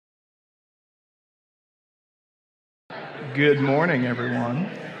Good morning, everyone.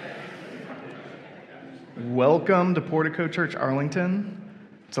 Welcome to Portico Church Arlington.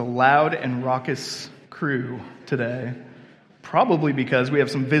 It's a loud and raucous crew today, probably because we have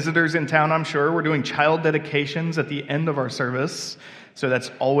some visitors in town, I'm sure. We're doing child dedications at the end of our service, so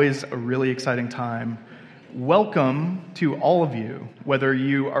that's always a really exciting time. Welcome to all of you, whether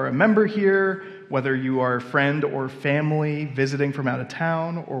you are a member here, whether you are a friend or family visiting from out of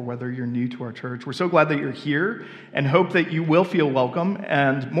town, or whether you're new to our church. We're so glad that you're here and hope that you will feel welcome,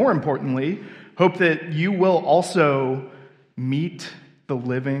 and more importantly, hope that you will also meet the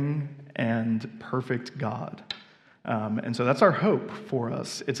living and perfect God. And so that's our hope for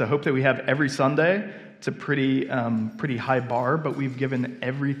us. It's a hope that we have every Sunday. It's a pretty high bar, but we've given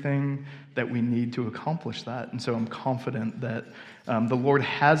everything that we need to accomplish that. And so I'm confident that the Lord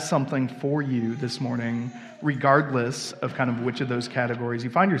has something for you this morning, regardless of kind of which of those categories you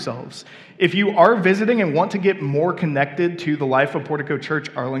find yourselves. If you are visiting and want to get more connected to the life of Portico Church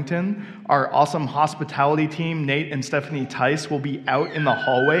Arlington, our awesome hospitality team, Nate and Stephanie Tice, will be out in the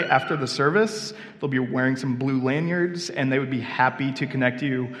hallway after the service. They'll be wearing some blue lanyards, and they would be happy to connect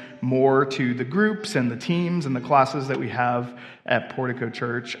you more to the groups and the teams and the classes that we have at Portico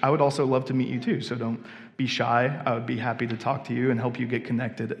Church. I would also love to meet you too, so don't be shy. I would be happy to talk to you and help you get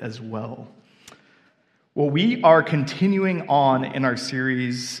connected as well. Well, we are continuing on in our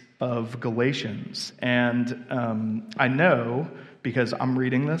series of Galatians, and I know, because I'm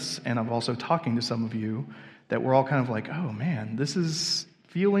reading this and I'm also talking to some of you, that we're all kind of like, oh man, this is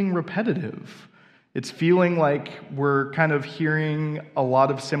feeling repetitive. It's feeling like we're kind of hearing a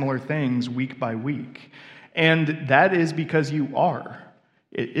lot of similar things week by week. And that is because you are.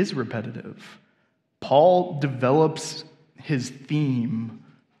 It is repetitive. Paul develops his theme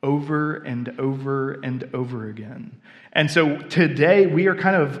over and over and over again. And so today we are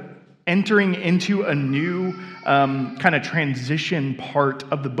kind of entering into a new kind of transition part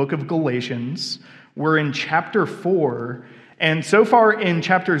of the book of Galatians. We're in chapter 4. And so far in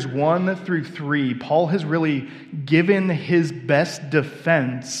chapters 1 through 3, Paul has really given his best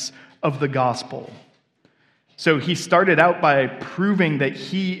defense of the gospel. So he started out by proving that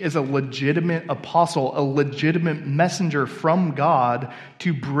he is a legitimate apostle, a legitimate messenger from God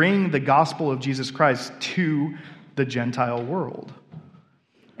to bring the gospel of Jesus Christ to the Gentile world.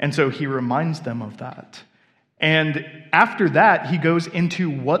 And so he reminds them of that. And after that, he goes into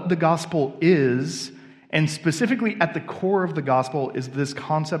what the gospel is. And specifically at the core of the gospel is this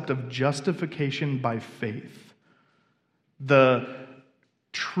concept of justification by faith. The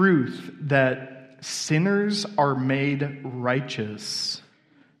truth that sinners are made righteous,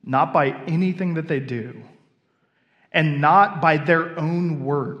 not by anything that they do, and not by their own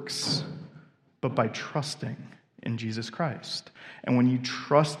works, but by trusting in Jesus Christ. And when you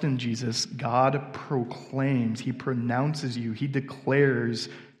trust in Jesus, God proclaims, He pronounces you, He declares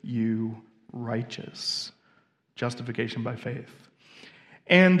you righteous. Justification by faith.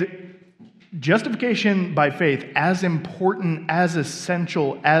 And justification by faith, as important, as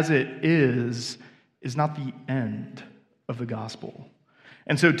essential as it is not the end of the gospel.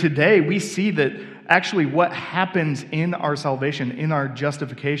 And so today we see that actually what happens in our salvation, in our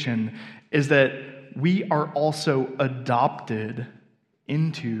justification, is that we are also adopted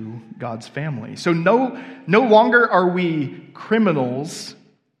into God's family. So no longer are we criminals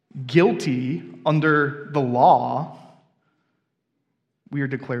guilty under the law. We are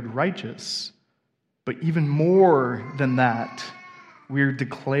declared righteous. But even more than that, we are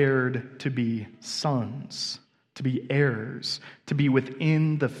declared to be sons, to be heirs, to be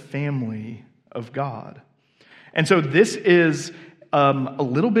within the family of God. And so this is a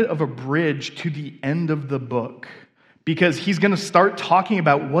little bit of a bridge to the end of the book, because he's going to start talking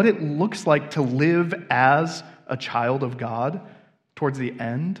about what it looks like to live as a child of God towards the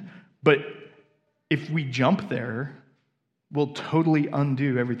end. But if we jump there, we'll totally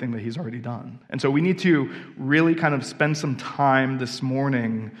undo everything that he's already done. And so we need to really kind of spend some time this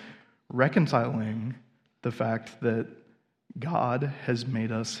morning reconciling the fact that God has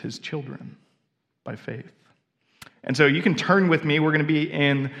made us his children by faith. And so you can turn with me. We're going to be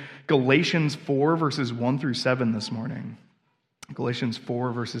in Galatians 4, verses 1 through 7 this morning. Galatians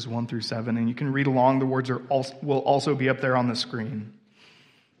 4, verses 1 through 7. And you can read along. The words will also be up there on the screen.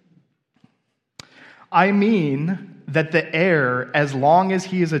 I mean that the heir, as long as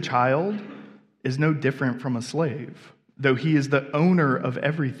he is a child, is no different from a slave, though he is the owner of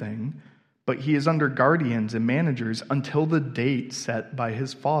everything, but he is under guardians and managers until the date set by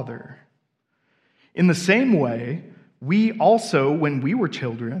his father. In the same way, we also, when we were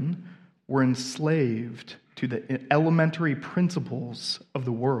children, were enslaved to the elementary principles of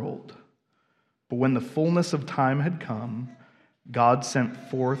the world. But when the fullness of time had come, God sent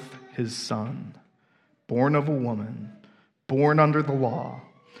forth his Son, born of a woman, born under the law,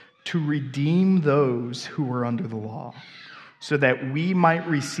 to redeem those who were under the law, so that we might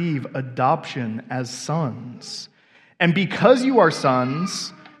receive adoption as sons. And because you are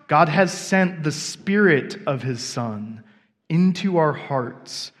sons, God has sent the Spirit of his Son into our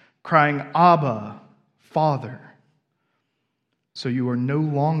hearts, crying, Abba, Father. So you are no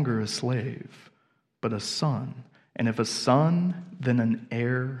longer a slave, but a son. And if a son, then an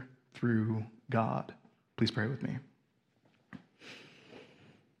heir through God. Please pray with me.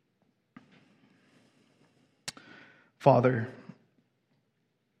 Father,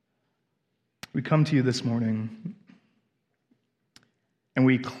 we come to you this morning and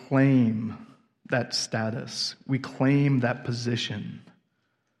we claim that status. We claim that position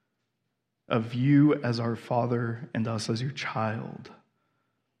of you as our Father and us as your child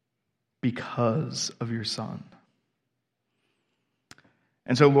because of your Son.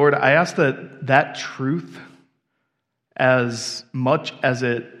 And so, Lord, I ask that that truth, as much as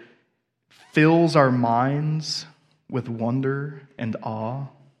it fills our minds with wonder and awe,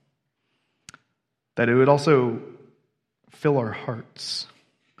 that it would also fill our hearts,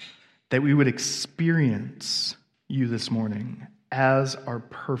 that we would experience you this morning as our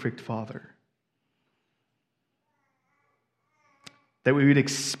perfect Father, that we would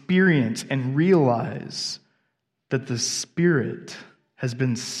experience and realize that the Spirit has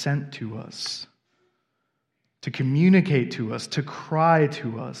been sent to us to communicate to us, to cry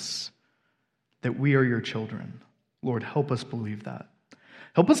to us that we are your children. Lord, help us believe that.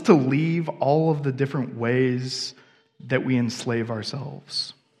 Help us to leave all of the different ways that we enslave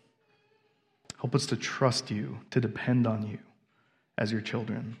ourselves. Help us to trust you, to depend on you as your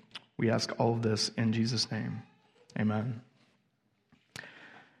children. We ask all of this in Jesus' name. Amen.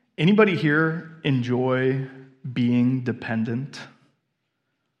 Anybody here enjoy being dependent?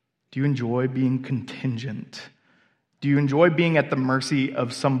 Do you enjoy being contingent? Do you enjoy being at the mercy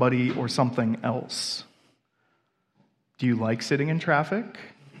of somebody or something else? Do you like sitting in traffic?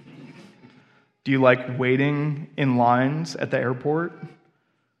 Do you like waiting in lines at the airport?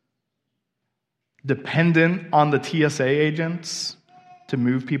 Dependent on the TSA agents to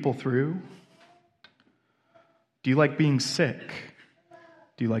move people through? Do you like being sick?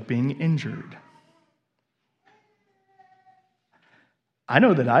 Do you like being injured? I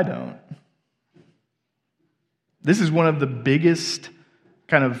know that I don't. This is one of the biggest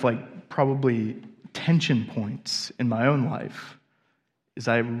kind of probably tension points in my own life, is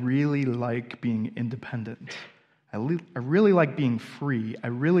I really like being independent. I really like being free. I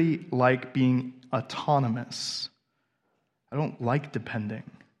really like being autonomous. I don't like depending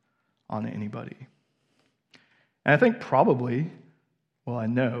on anybody. And I think I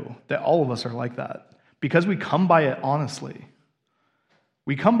know that all of us are like that because we come by it honestly.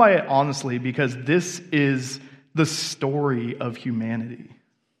 We come by it honestly because this is the story of humanity.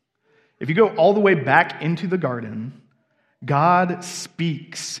 If you go all the way back into the garden, God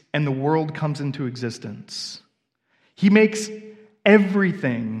speaks and the world comes into existence. He makes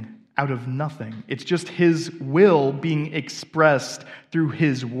everything out of nothing. It's just his will being expressed through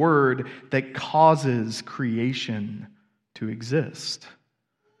his word that causes creation to exist.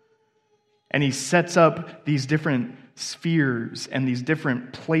 And he sets up these different spheres and these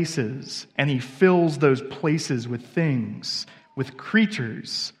different places, and he fills those places with things, with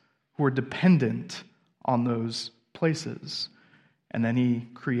creatures who are dependent on those places. And then he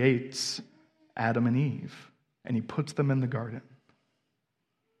creates Adam and Eve, and he puts them in the garden.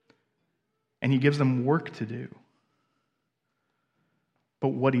 And he gives them work to do. But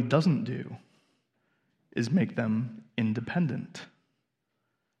what he doesn't do is make them independent.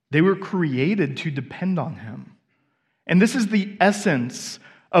 They were created to depend on him. And this is the essence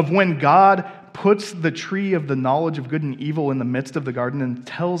of when God puts the tree of the knowledge of good and evil in the midst of the garden and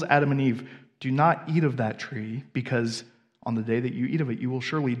tells Adam and Eve, do not eat of that tree, because on the day that you eat of it, you will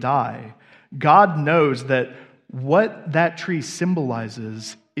surely die. God knows that what that tree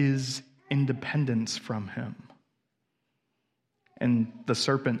symbolizes is independence from him. And the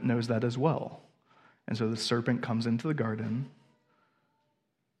serpent knows that as well. And so the serpent comes into the garden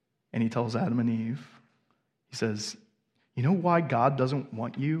and he tells Adam and Eve, he says, you know why God doesn't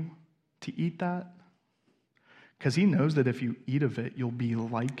want you to eat that? Because he knows that if you eat of it, you'll be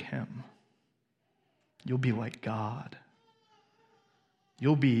like him. You'll be like God.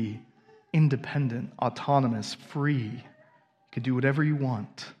 You'll be independent, autonomous, free. You could do whatever you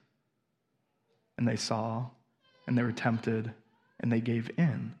want. And they saw, and they were tempted, and they gave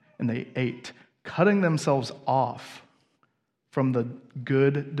in, and they ate, cutting themselves off from the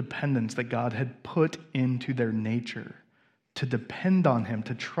good dependence that God had put into their nature, to depend on him,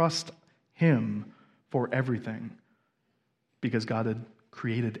 to trust him for everything, because God had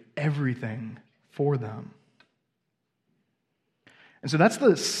created everything for them. And so that's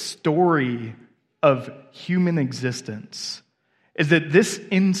the story of human existence, is that this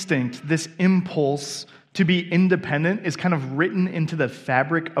instinct, this impulse to be independent is kind of written into the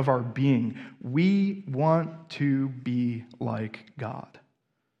fabric of our being. We want to be like God.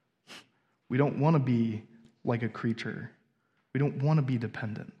 We don't want to be like a creature. We don't want to be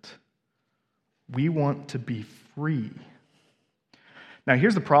dependent. We want to be free. Now,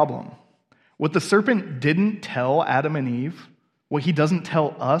 here's the problem. What the serpent didn't tell Adam and Eve, what he doesn't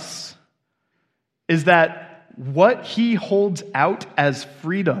tell us, is that what he holds out as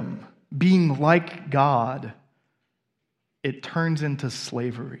freedom, being like God, it turns into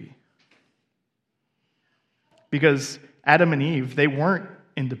slavery. Because Adam and Eve, they weren't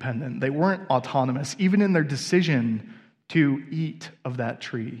independent. They weren't autonomous, even in their decision to eat of that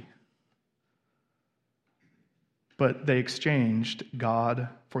tree. But they exchanged God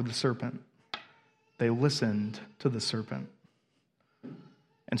for the serpent. They listened to the serpent.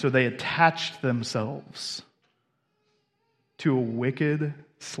 And so they attached themselves to a wicked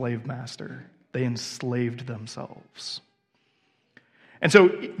slave master. They enslaved themselves. And so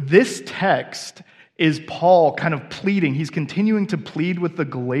this text is Paul kind of pleading. He's continuing to plead with the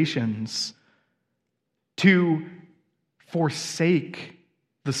Galatians to forsake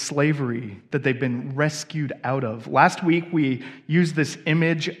the slavery that they've been rescued out of. Last week, we used this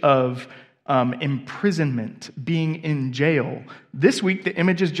image of imprisonment, being in jail. This week, the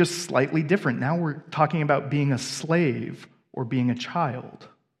image is just slightly different. Now we're talking about being a slave or being a child.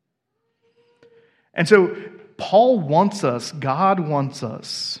 And so Paul wants us, God wants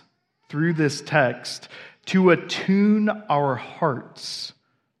us, through this text, to attune our hearts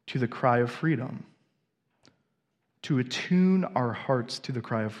to the cry of freedom. To attune our hearts to the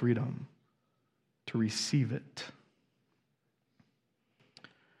cry of freedom, to receive it.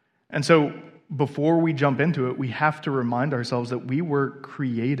 And so, before we jump into it, we have to remind ourselves that we were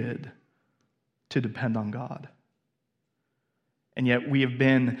created to depend on God. And yet we have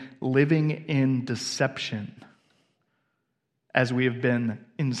been living in deception as we have been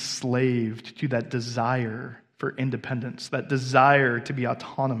enslaved to that desire for independence, that desire to be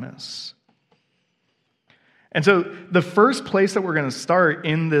autonomous. And so the first place that we're going to start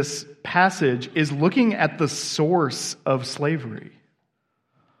in this passage is looking at the source of slavery.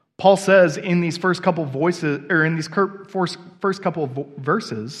 Paul says in these first couple verses,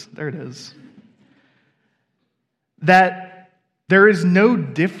 there it is, that there is no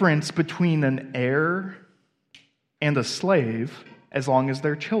difference between an heir and a slave as long as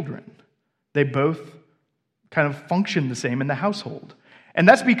they're children. They both kind of function the same in the household. And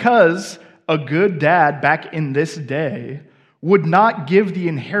that's because a good dad back in this day would not give the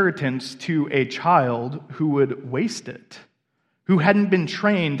inheritance to a child who would waste it, who hadn't been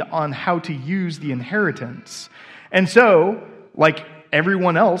trained on how to use the inheritance. And so, like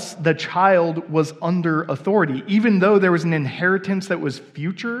everyone else, the child was under authority. Even though there was an inheritance that was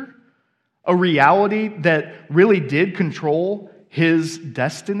future, a reality that really did control his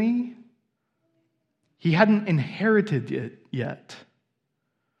destiny, he hadn't inherited it yet.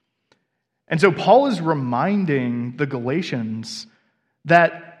 And so Paul is reminding the Galatians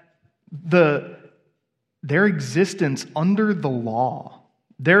that their existence under the law,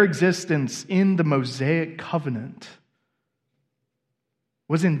 their existence in the Mosaic covenant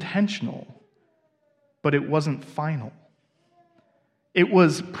was intentional, but it wasn't final. It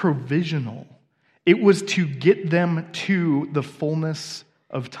was provisional. It was to get them to the fullness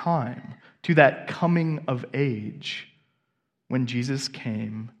of time, to that coming of age when Jesus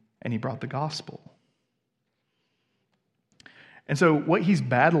came and he brought the gospel. And so what he's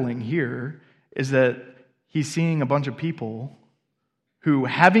battling here is that he's seeing a bunch of people who,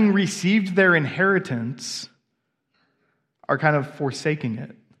 having received their inheritance, are kind of forsaking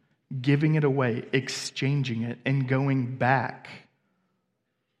it, giving it away, exchanging it, and going back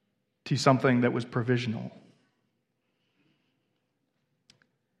to something that was provisional.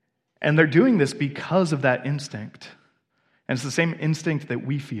 And they're doing this because of that instinct. And it's the same instinct that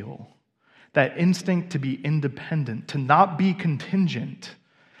we feel. That instinct to be independent, to not be contingent.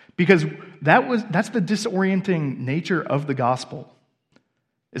 Because that's the disorienting nature of the gospel.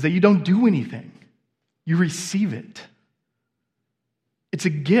 Is that you don't do anything. You receive it. It's a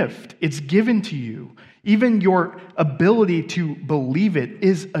gift. It's given to you. Even your ability to believe it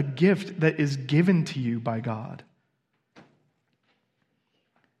is a gift that is given to you by God.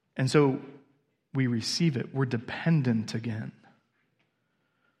 And so we receive it. We're dependent again.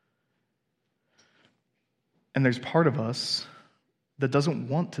 And there's part of us that doesn't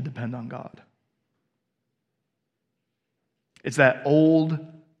want to depend on God. It's that old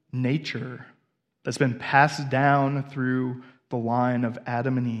nature that's been passed down through the line of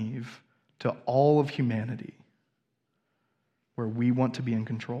Adam and Eve to all of humanity, where we want to be in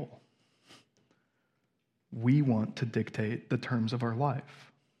control. We want to dictate the terms of our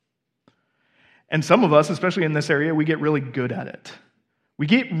life. And some of us, especially in this area, we get really good at it. We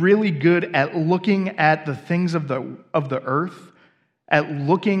get really good at looking at the things of the earth, at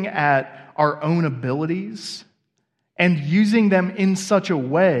looking at our own abilities, and using them in such a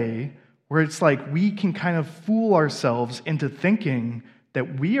way where it's like we can kind of fool ourselves into thinking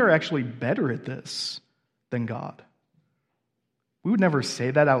that we are actually better at this than God. We would never say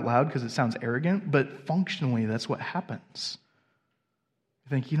that out loud because it sounds arrogant, but functionally that's what happens. You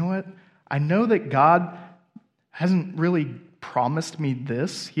think, you know what? I know that God hasn't really promised me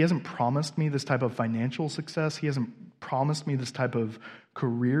this. He hasn't promised me this type of financial success. He hasn't promised me this type of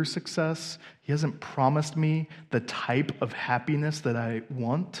career success. He hasn't promised me the type of happiness that I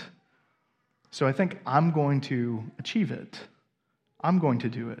want. So I think I'm going to achieve it. I'm going to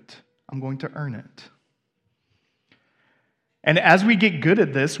do it. I'm going to earn it. And as we get good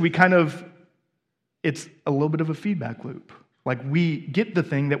at this, it's a little bit of a feedback loop. Like we get the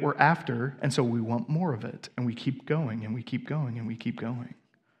thing that we're after, and so we want more of it. And we keep going, and we keep going, and we keep going.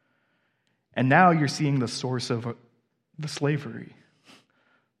 And now you're seeing the source of the slavery.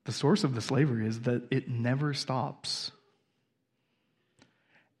 The source of the slavery is that it never stops.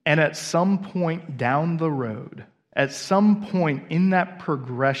 And at some point down the road, at some point in that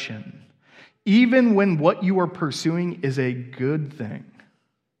progression, even when what you are pursuing is a good thing,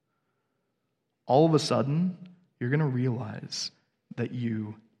 all of a sudden, you're going to realize that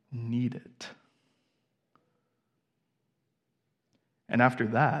you need it. And after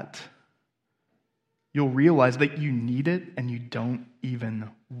that, you'll realize that you need it and you don't even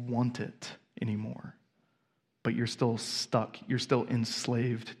want it anymore. But you're still stuck. You're still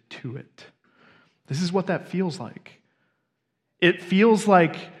enslaved to it. This is what that feels like. It feels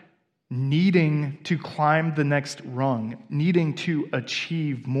like needing to climb the next rung, needing to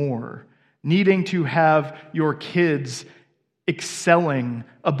achieve more, needing to have your kids excelling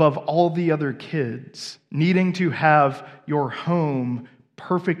above all the other kids, needing to have your home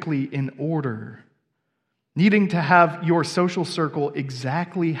perfectly in order, needing to have your social circle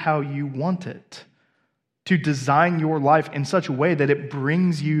exactly how you want it, to design your life in such a way that it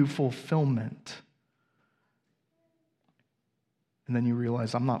brings you fulfillment. And then you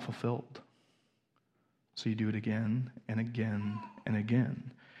realize, I'm not fulfilled. So you do it again and again and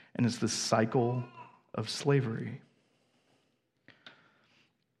again. And it's this cycle of slavery.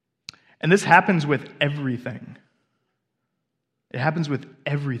 And this happens with everything. It happens with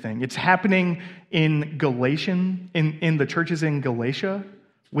everything. It's happening in in the churches in Galatia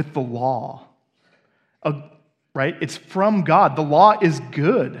with the law. Right? It's from God. The law is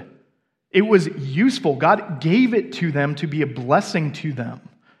good. It was useful. God gave it to them to be a blessing to them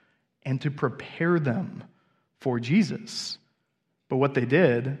and to prepare them for Jesus. But what they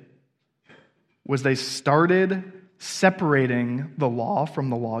did was they started separating the law from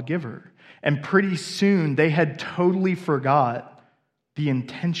the lawgiver. And pretty soon they had totally forgot the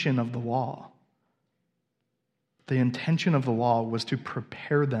intention of the law. The intention of the law was to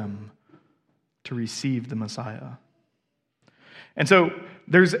prepare them to receive the Messiah. And so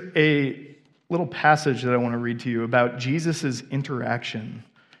there's a little passage that I want to read to you about Jesus' interaction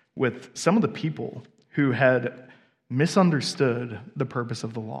with some of the people who had misunderstood the purpose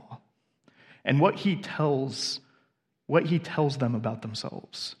of the law and what he tells them about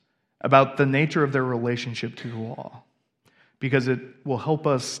themselves, about the nature of their relationship to the law, because it will help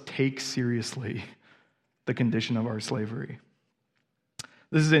us take seriously the condition of our slavery.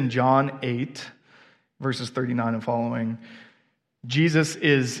 This is in John 8, verses 39 and following. Jesus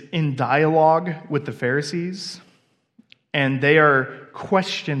is in dialogue with the Pharisees, and they are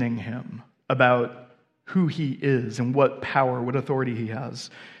questioning him about who he is and what power, what authority he has.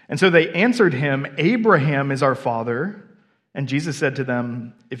 And so they answered him, "Abraham is our father." And Jesus said to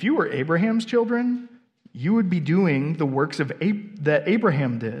them, "If you were Abraham's children, you would be doing the works that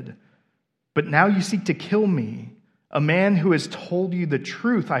Abraham did. But now you seek to kill me, a man who has told you the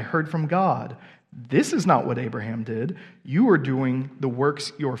truth I heard from God. This is not what Abraham did. You are doing the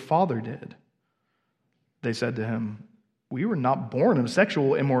works your father did." They said to him, "We were not born of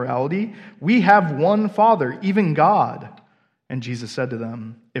sexual immorality. We have one Father, even God." And Jesus said to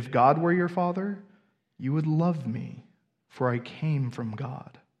them, "If God were your Father, you would love me, for I came from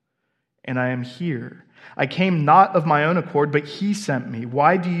God, and I am here. I came not of my own accord, but he sent me.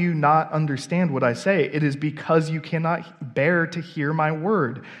 Why do you not understand what I say? It is because you cannot bear to hear my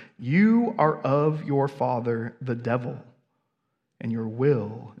word. You are of your father, the devil, and your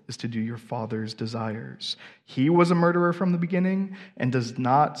will is to do your father's desires. He was a murderer from the beginning and does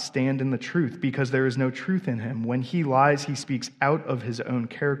not stand in the truth, because there is no truth in him. When he lies, he speaks out of his own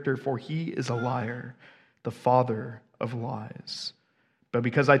character, for he is a liar, the father of lies. But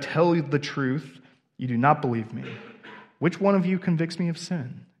because I tell you the truth, you do not believe me. Which one of you convicts me of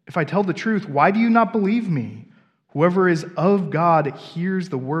sin? If I tell the truth, why do you not believe me? Whoever is of God hears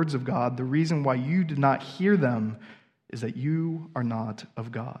the words of God. The reason why you did not hear them is that you are not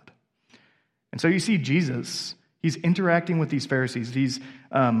of God. And so you see Jesus, he's interacting with these Pharisees, these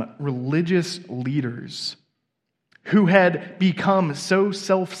religious leaders who had become so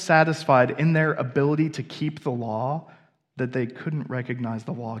self-satisfied in their ability to keep the law that they couldn't recognize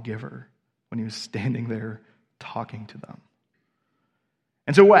the lawgiver when he was standing there talking to them.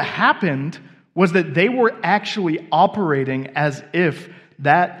 And so what happened was that they were actually operating as if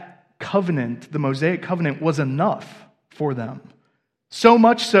that covenant, the Mosaic covenant, was enough for them. So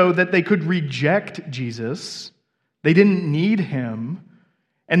much so that they could reject Jesus. They didn't need him.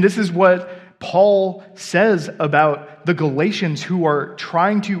 And this is what Paul says about the Galatians who are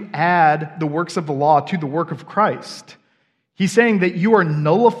trying to add the works of the law to the work of Christ. He's saying that you are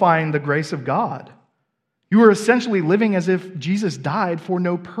nullifying the grace of God. You are essentially living as if Jesus died for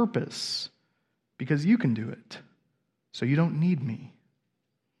no purpose because you can do it. So you don't need me.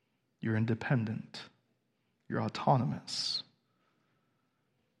 You're independent. You're autonomous.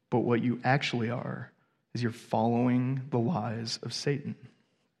 But what you actually are is you're following the lies of Satan.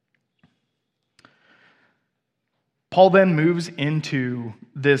 Paul then moves into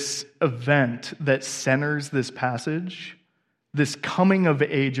this event that centers this passage, this coming of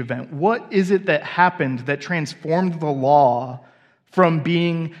age event. What is it that happened that transformed the law from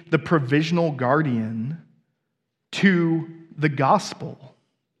being the provisional guardian to the gospel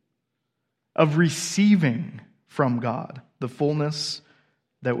of receiving from God the fullness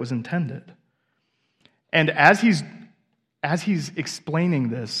that was intended? And as he's explaining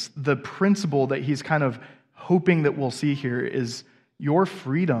this, the principle that he's kind of hoping that we'll see here is your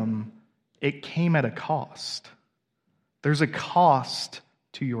freedom, it came at a cost. There's a cost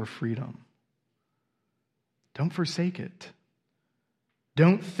to your freedom. Don't forsake it.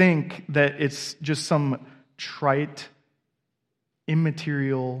 Don't think that it's just some trite,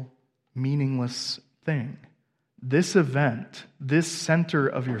 immaterial, meaningless thing. This event, this center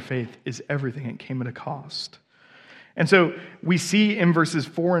of your faith is everything. It came at a cost. And so we see in verses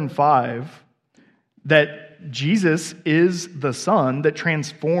 4 and 5 that Jesus is the Son that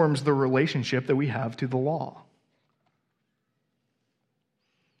transforms the relationship that we have to the law.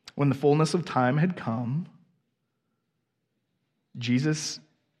 When the fullness of time had come, Jesus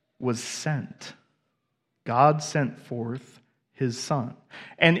was sent. God sent forth his Son.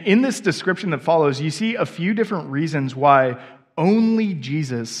 And in this description that follows, you see a few different reasons why only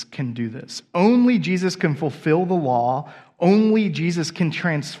Jesus can do this. Only Jesus can fulfill the law. Only Jesus can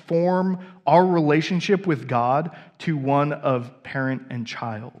transform our relationship with God to one of parent and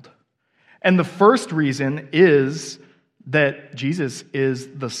child. And the first reason is that Jesus is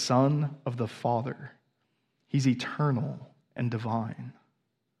the Son of the Father. He's eternal and divine.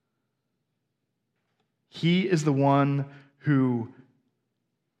 He is the one who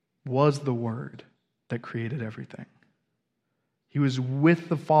was the Word that created everything. He was with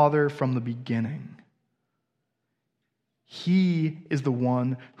the Father from the beginning. He is the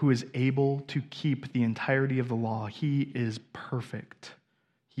one who is able to keep the entirety of the law. He is perfect.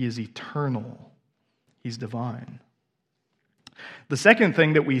 He is eternal. He's divine. The second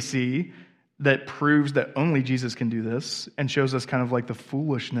thing that we see that proves that only Jesus can do this and shows us kind of like the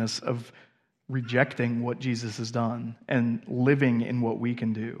foolishness of rejecting what Jesus has done and living in what we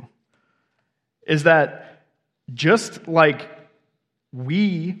can do is that just like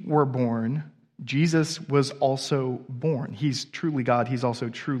we were born, Jesus was also born. He's truly God. He's also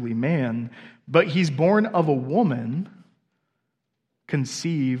truly man. But he's born of a woman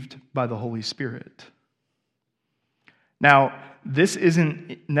conceived by the Holy Spirit. Now, this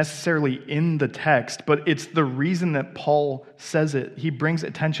isn't necessarily in the text, but it's the reason that Paul says it. He brings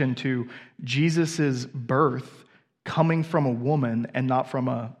attention to Jesus' birth coming from a woman and not from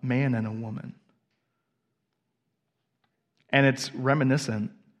a man and a woman. And it's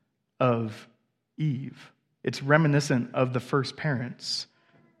reminiscent of Eve. It's reminiscent of the first parents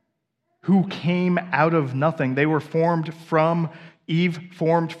who came out of nothing. They were formed from Eve,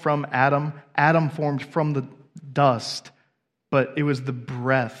 formed from Adam. Adam formed from the dust. but it was the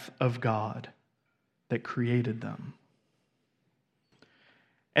breath of God that created them.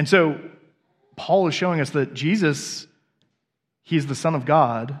 And so Paul is showing us that Jesus, he's the Son of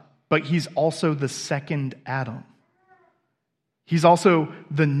God, but he's also the second Adam. He's also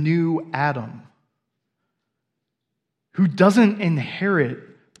the new Adam who doesn't inherit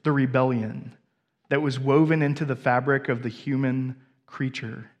the rebellion that was woven into the fabric of the human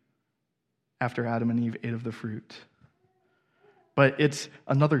creature after Adam and Eve ate of the fruit. But it's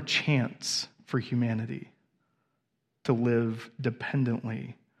another chance for humanity to live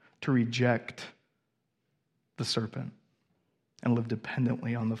dependently, to reject the serpent and live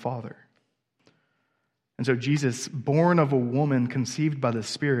dependently on the Father. And so Jesus, born of a woman conceived by the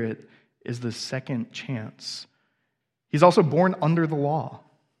Spirit, is the second chance. He's also born under the law.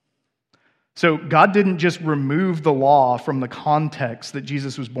 So God didn't just remove the law from the context that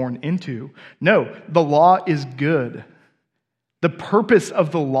Jesus was born into. No, the law is good. The purpose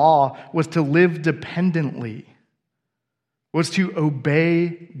of the law was to live dependently, was to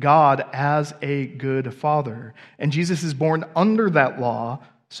obey God as a good father. And Jesus is born under that law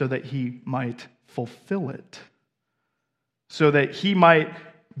so that he might fulfill it, so that he might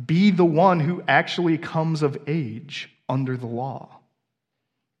be the one who actually comes of age under the law.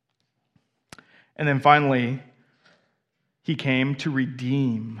 And then finally, he came to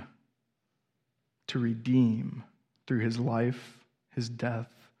redeem through his life, his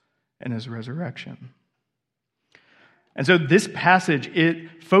death, and his resurrection. And so this passage,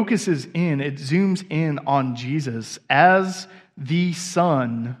 it focuses in, it zooms in on Jesus as the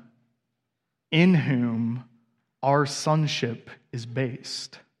Son in whom our sonship is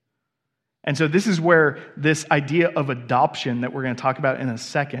based. And so this is where this idea of adoption that we're going to talk about in a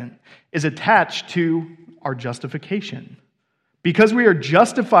second is attached to our justification. Because we are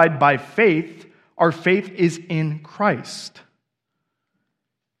justified by faith, our faith is in Christ.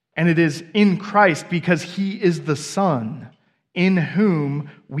 And it is in Christ because he is the Son in whom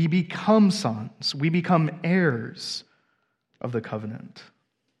we become sons. We become heirs of the covenant.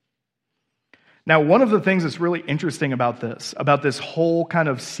 Now, one of the things that's really interesting about this whole kind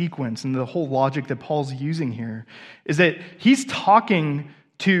of sequence and the whole logic that Paul's using here, is that he's talking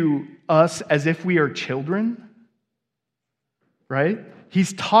to us as if we are children, right?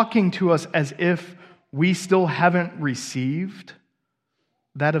 He's talking to us as if we still haven't received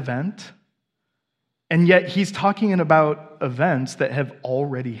that event, and yet he's talking about events that have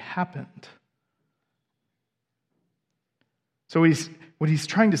already happened. So what he's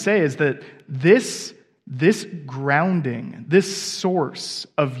trying to say is that this grounding, this source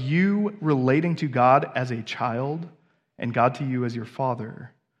of you relating to God as a child and God to you as your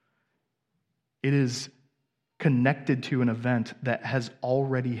father, it is connected to an event that has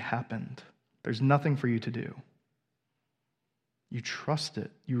already happened. There's nothing for you to do. You trust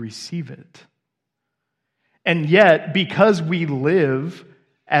it. You receive it. And yet, because we live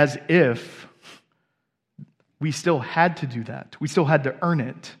as if we still had to do that, we still had to earn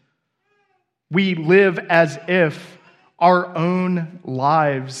it, we live as if our own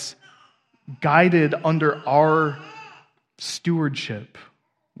lives, guided under our stewardship,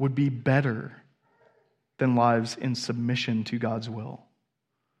 would be better than lives in submission to God's will.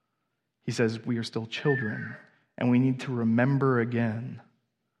 He says we are still children. And we need to remember again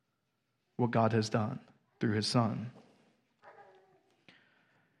what God has done through his Son.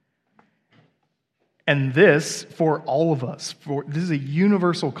 And this, for all of us, this is a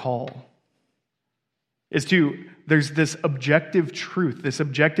universal call, there's this objective truth, this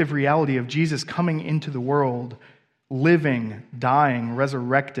objective reality of Jesus coming into the world, living, dying,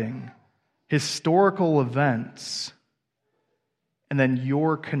 resurrecting, historical events, and then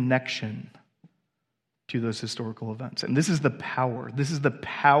your connection to those historical events. And this is the power. This is the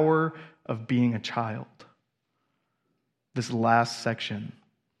power of being a child. This last section,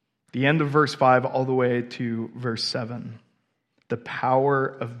 the end of verse 5 all the way to verse 7. The power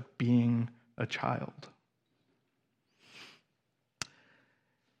of being a child.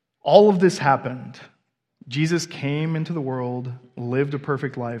 All of this happened. Jesus came into the world, lived a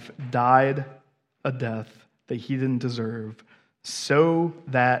perfect life, died a death that he didn't deserve, so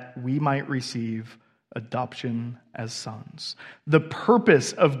that we might receive adoption as sons. The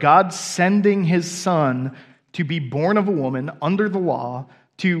purpose of God sending his Son to be born of a woman under the law,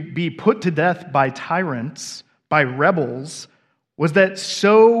 to be put to death by tyrants, by rebels, was that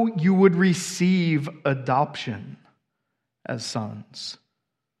so you would receive adoption as sons.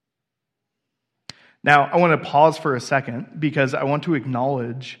 Now, I want to pause for a second because I want to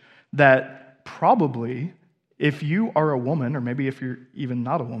acknowledge that probably if you are a woman, or maybe if you're even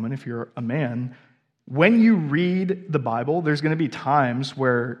not a woman, if you're a man, when you read the Bible, there's going to be times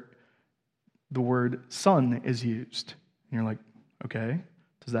where the word son is used. And you're like, okay,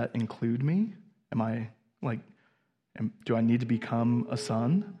 does that include me? Do I need to become a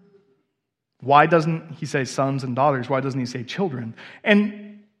son? Why doesn't he say sons and daughters? Why doesn't he say children?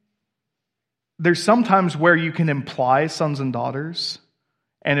 And there's some times where you can imply sons and daughters,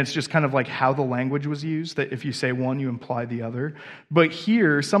 and it's just kind of like how the language was used, that if you say one, you imply the other. But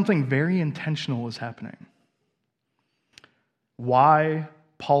here, something very intentional is happening. Why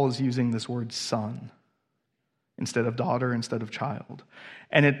Paul is using this word son instead of daughter, instead of child.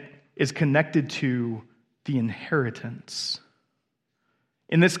 And it is connected to the inheritance.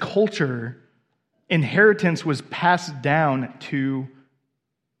 In this culture, inheritance was passed down to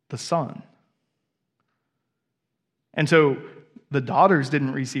the son. And so the daughters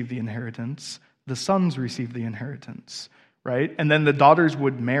didn't receive the inheritance, the sons received the inheritance, right? And then the daughters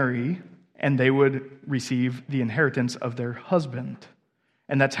would marry, and they would receive the inheritance of their husband.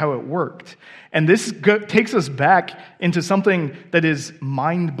 And that's how it worked. And this takes us back into something that is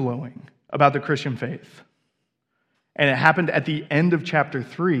mind-blowing about the Christian faith. And it happened at the end of chapter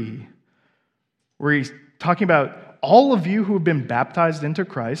 3, where he's talking about all of you who have been baptized into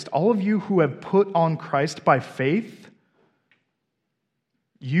Christ, all of you who have put on Christ by faith,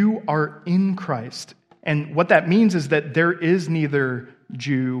 you are in Christ. And what that means is that there is neither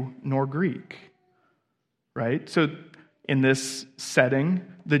Jew nor Greek, right? So in this setting,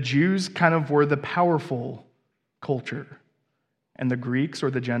 the Jews kind of were the powerful culture, and the Greeks or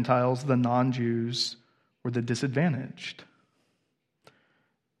the Gentiles, the non-Jews, were the disadvantaged.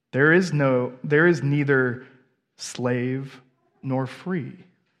 There is neither slave nor free.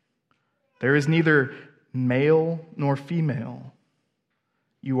 There is neither male nor female.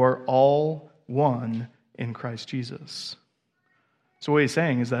 You are all one in Christ Jesus. So what he's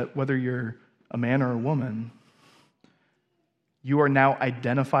saying is that whether you're a man or a woman, you are now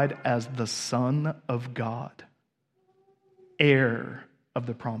identified as the Son of God, heir of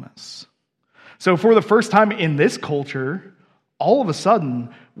the promise. So for the first time in this culture, all of a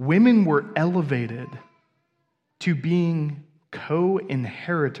sudden, women were elevated to being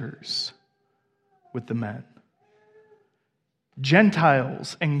co-inheritors with the men.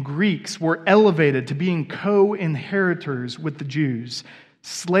 Gentiles and Greeks were elevated to being co-inheritors with the Jews.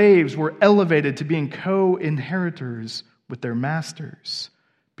 Slaves were elevated to being co-inheritors with their masters,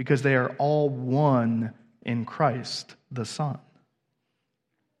 because they are all one in Christ, the Son.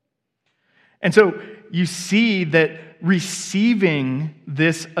 And so you see that receiving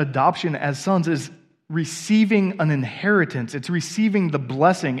this adoption as sons is receiving an inheritance. It's receiving the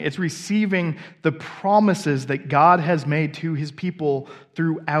blessing. It's receiving the promises that God has made to his people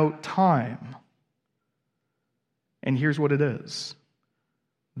throughout time. And here's what it is.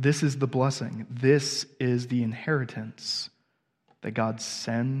 This is the blessing. This is the inheritance, that God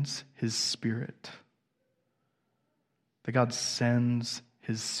sends his Spirit. That God sends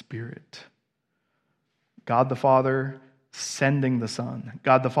his Spirit. God the Father sending the Son.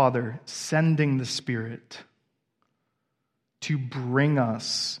 God the Father sending the Spirit to bring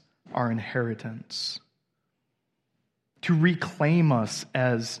us our inheritance. To reclaim us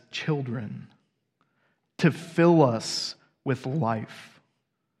as children. To fill us with life.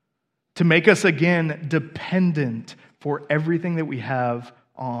 To make us again dependent for everything that we have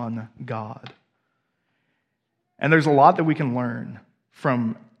on God. And there's a lot that we can learn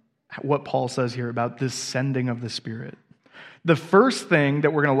from what Paul says here about this sending of the Spirit. The first thing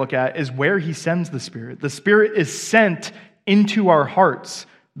that we're going to look at is where he sends the Spirit. The Spirit is sent into our hearts.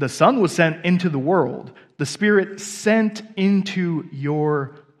 The Son was sent into the world. The Spirit sent into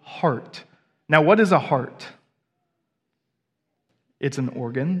your heart. Now, what is a heart? It's an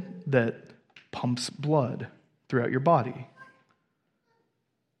organ that pumps blood throughout your body.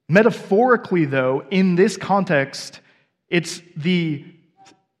 Metaphorically, though, in this context, it's the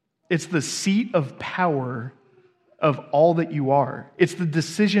seat of power of all that you are. It's the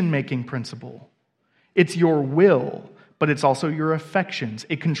decision-making principle. It's your will, but it's also your affections.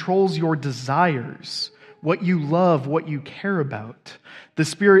 It controls your desires, what you love, what you care about. The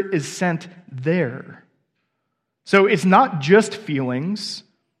Spirit is sent there. So it's not just feelings,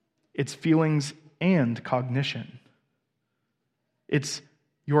 it's feelings and cognition. It's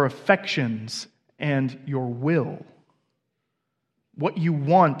your affections and your will. What you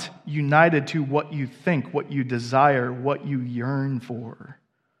want united to what you think, what you desire, what you yearn for.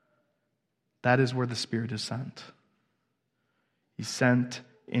 That is where the Spirit is sent. He's sent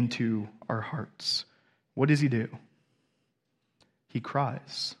into our hearts. What does he do? He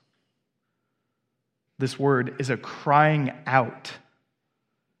cries. This word is a crying out.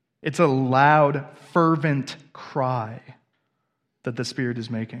 It's a loud, fervent cry that the Spirit is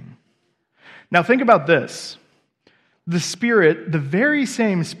making. Now think about this. The Spirit, the very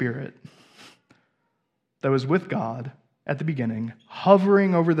same Spirit that was with God at the beginning,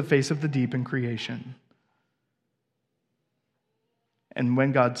 hovering over the face of the deep in creation. And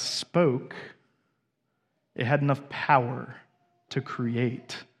when God spoke, it had enough power to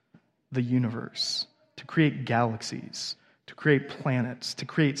create the universe, to create galaxies, to create planets, to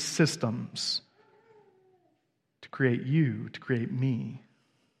create systems, to create you, to create me.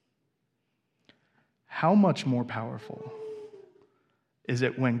 How much more powerful is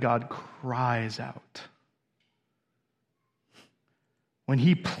it when God cries out? When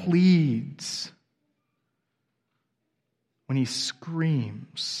he pleads? When he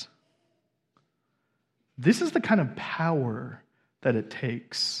screams? This is the kind of power that it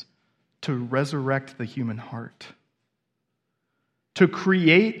takes to resurrect the human heart. To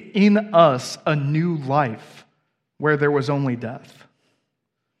create in us a new life where there was only death.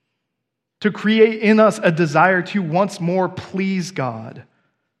 To create in us a desire to once more please God.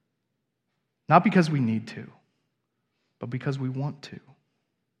 Not because we need to, but because we want to.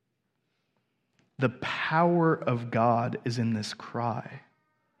 The power of God is in this cry.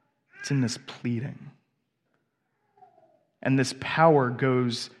 It's in this pleading. And this power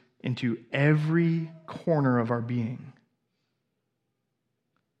goes into every corner of our being.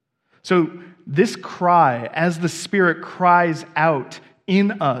 So this cry, as the Spirit cries out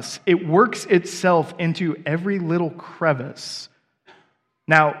in us, it works itself into every little crevice.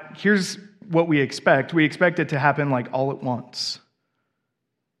 Now, here's what we expect. We expect it to happen like all at once.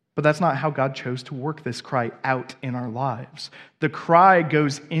 But that's not how God chose to work this cry out in our lives. The cry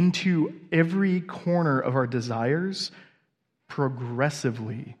goes into every corner of our desires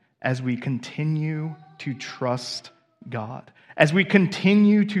progressively as we continue to trust God. As we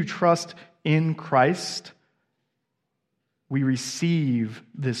continue to trust in Christ, we receive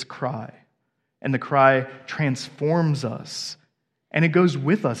this cry. And the cry transforms us. And it goes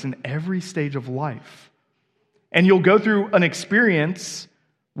with us in every stage of life. And you'll go through an experience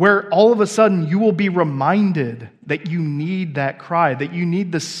where all of a sudden you will be reminded that you need that cry, that you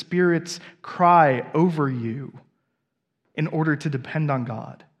need the Spirit's cry over you in order to depend on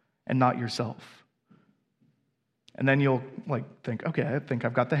God and not yourself. And then you'll think, okay, I think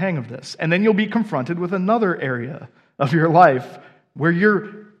I've got the hang of this. And then you'll be confronted with another area of your life where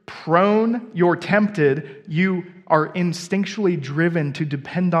you're prone, you're tempted, you are instinctually driven to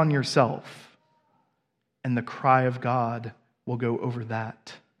depend on yourself. And the cry of God will go over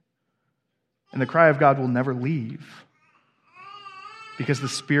that. And the cry of God will never leave because the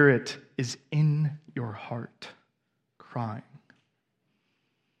Spirit is in your heart crying.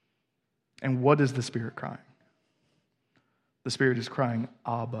 And what is the Spirit crying? The Spirit is crying,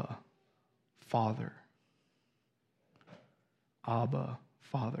 Abba, Father. Abba,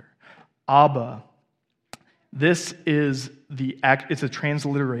 Father. Abba. This is it's a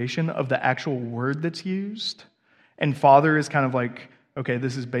transliteration of the actual word that's used. And Father is kind of like, okay,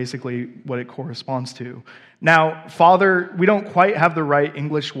 this is basically what it corresponds to. Now, Father, we don't quite have the right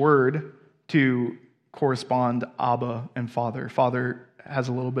English word to correspond Abba and Father. Father has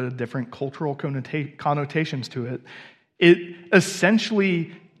a little bit of different cultural connotations to it. It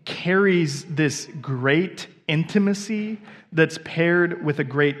essentially carries this great intimacy that's paired with a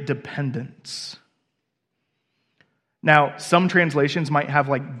great dependence. Now, some translations might have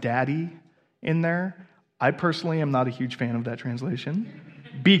like daddy in there. I personally am not a huge fan of that translation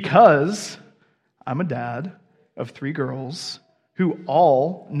because I'm a dad of 3 girls who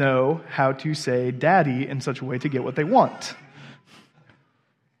all know how to say daddy in such a way to get what they want.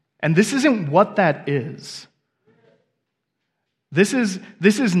 And this isn't what that is. This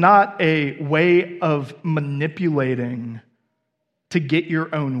is not a way of manipulating to get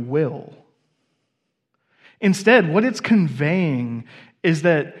your own will. Instead, what it's conveying is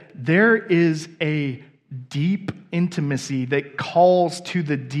that there is a deep intimacy that calls to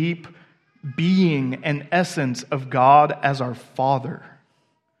the deep being and essence of God as our Father.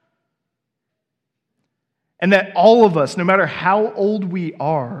 And that all of us, no matter how old we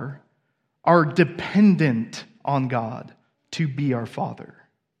are dependent on God to be our Father.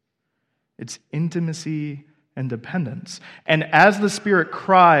 It's intimacy and dependence. And as the Spirit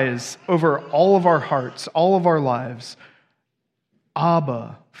cries over all of our hearts, all of our lives,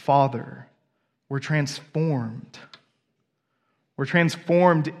 Abba, Father, we're transformed. We're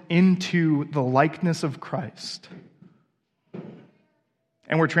transformed into the likeness of Christ.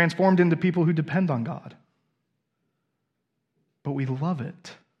 And we're transformed into people who depend on God. But we love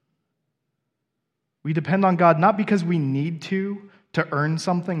it. We depend on God not because we need to earn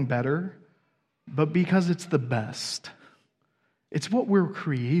something better, but because it's the best. It's what we're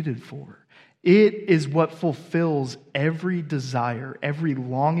created for. It is what fulfills every desire, every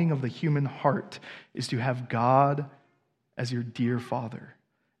longing of the human heart, is to have God as your dear Father,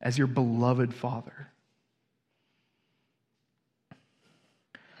 as your beloved Father.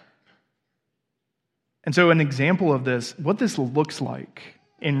 And so an example of this, what this looks like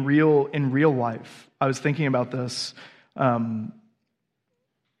in real life, I was thinking about this when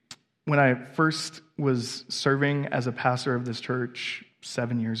I first was serving as a pastor of this church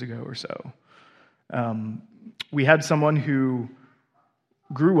 7 years ago or so. We had someone who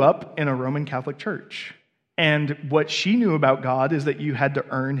grew up in a Roman Catholic church. And what she knew about God is that you had to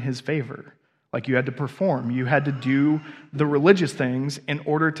earn his favor. Like you had to perform. You had to do the religious things in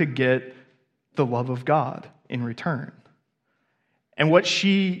order to get the love of God in return. And what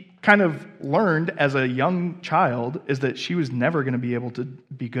she kind of learned as a young child is that she was never going to be able to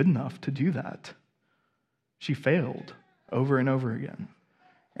be good enough to do that. She failed over and over again.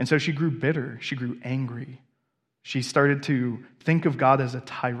 And so she grew bitter. She grew angry. She started to think of God as a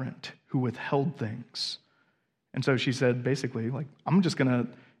tyrant who withheld things. And so she said, basically, like, I'm just going to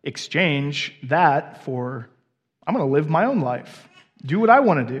exchange that for, I'm going to live my own life, do what I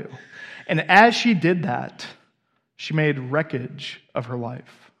want to do. And as she did that, she made wreckage of her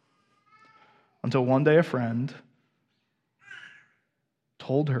life. Until one day a friend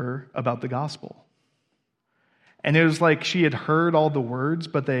told her about the gospel. And it was like she had heard all the words,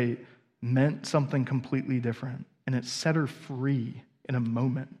 but they meant something completely different. And it set her free in a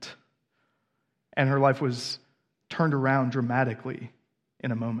moment. And her life was turned around dramatically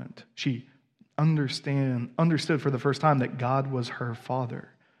in a moment. She understood for the first time that God was her Father,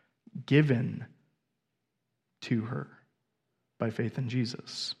 given to her by faith in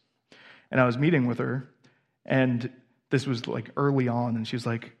Jesus. And I was meeting with her, and this was like early on, and she was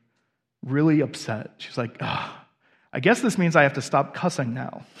like really upset. She's like, I guess this means I have to stop cussing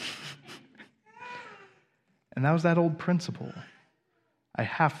now. And that was that old principle. I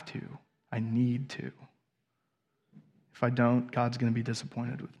have to. I need to. If I don't, God's going to be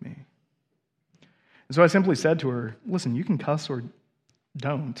disappointed with me. And so I simply said to her, listen, you can cuss or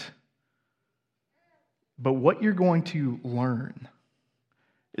don't. But what you're going to learn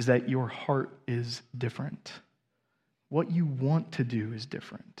is that your heart is different. What you want to do is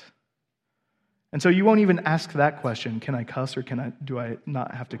different. And so you won't even ask that question, can I cuss or do I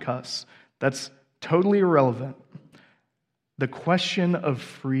not have to cuss? That's totally irrelevant. The question of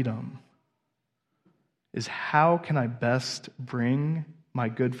freedom is, how can I best bring my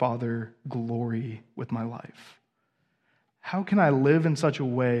good Father glory with my life? How can I live in such a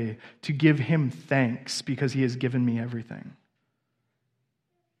way to give him thanks because he has given me everything?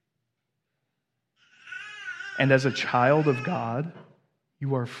 And as a child of God,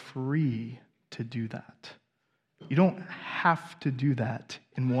 you are free to do that. You don't have to do that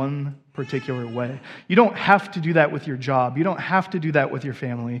in one particular way. You don't have to do that with your job. You don't have to do that with your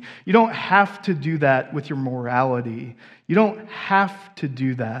family. You don't have to do that with your morality. You don't have to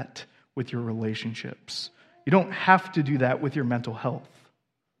do that with your relationships. You don't have to do that with your mental health.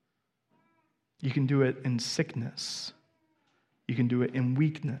 You can do it in sickness. You can do it in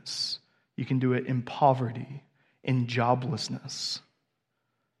weakness. You can do it in poverty, in joblessness.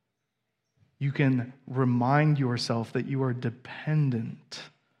 You can remind yourself that you are dependent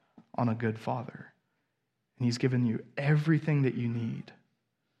on a good Father. And he's given you everything that you need.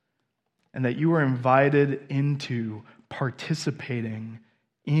 And that you are invited into participating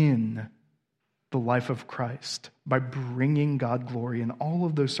in the life of Christ by bringing God glory in all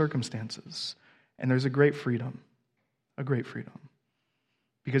of those circumstances. And there's a great freedom,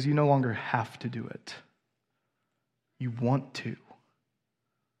 because you no longer have to do it. You want to.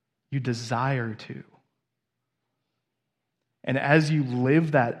 You desire to. And as you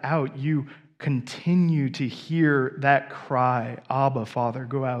live that out, you continue to hear that cry, Abba, Father,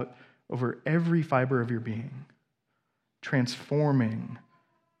 go out over every fiber of your being, transforming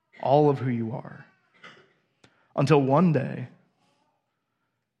all of who you are. Until one day,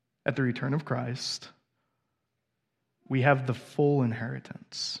 at the return of Christ, we have the full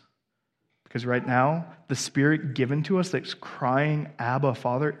inheritance. Because right now, the Spirit given to us that's crying, Abba,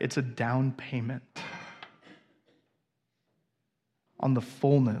 Father, it's a down payment on the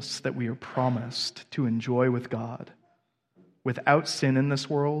fullness that we are promised to enjoy with God, without sin in this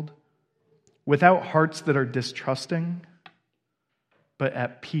world, without hearts that are distrusting, but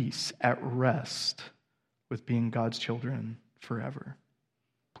at peace, at rest with being God's children forever.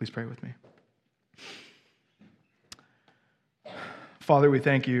 Please pray with me. Father, we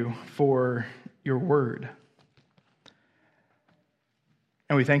thank you for your word.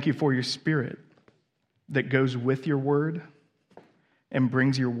 And we thank you for your Spirit that goes with your word and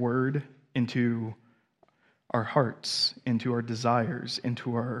brings your word into our hearts, into our desires,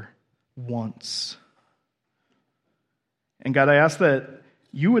 into our wants. And God, I ask that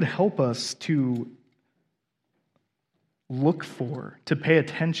you would help us to look for, to pay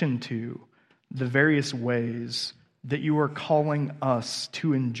attention to the various ways that you are calling us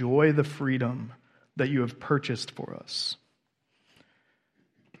to enjoy the freedom that you have purchased for us.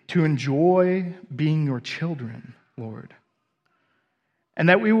 To enjoy being your children, Lord. And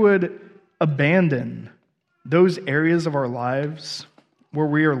that we would abandon those areas of our lives where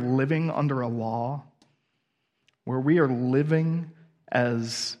we are living under a law, where we are living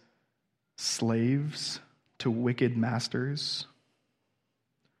as slaves to wicked masters.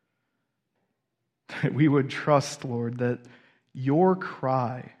 That we would trust, Lord, that your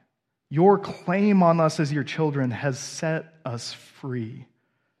cry, your claim on us as your children has set us free,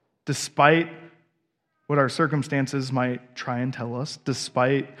 despite what our circumstances might try and tell us,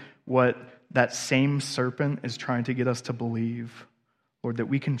 despite what that same serpent is trying to get us to believe, Lord, that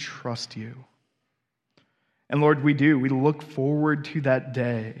we can trust you. And Lord, we do. We look forward to that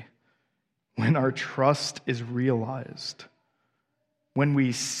day when our trust is realized, when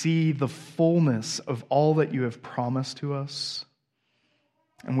we see the fullness of all that you have promised to us,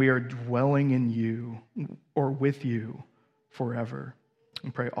 and we are dwelling in you or with you forever.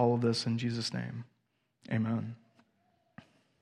 We pray all of this in Jesus' name. Amen.